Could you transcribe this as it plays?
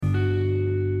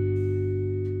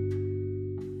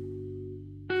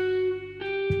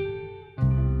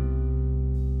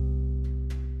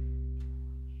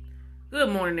Good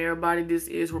morning, everybody. This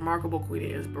is Remarkable Queen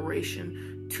of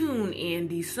Inspiration. Tune in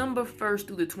December 1st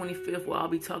through the 25th, where I'll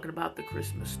be talking about the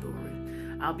Christmas story.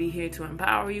 I'll be here to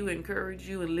empower you, encourage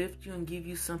you, and lift you, and give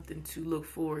you something to look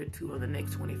forward to on the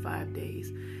next 25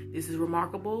 days. This is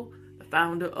Remarkable, the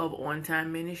founder of On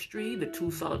Time Ministry, the True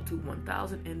Solitude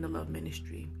 1000, and the Love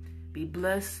Ministry. Be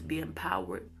blessed, be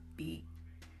empowered, be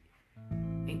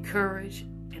encouraged,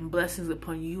 and blessings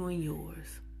upon you and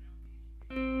yours.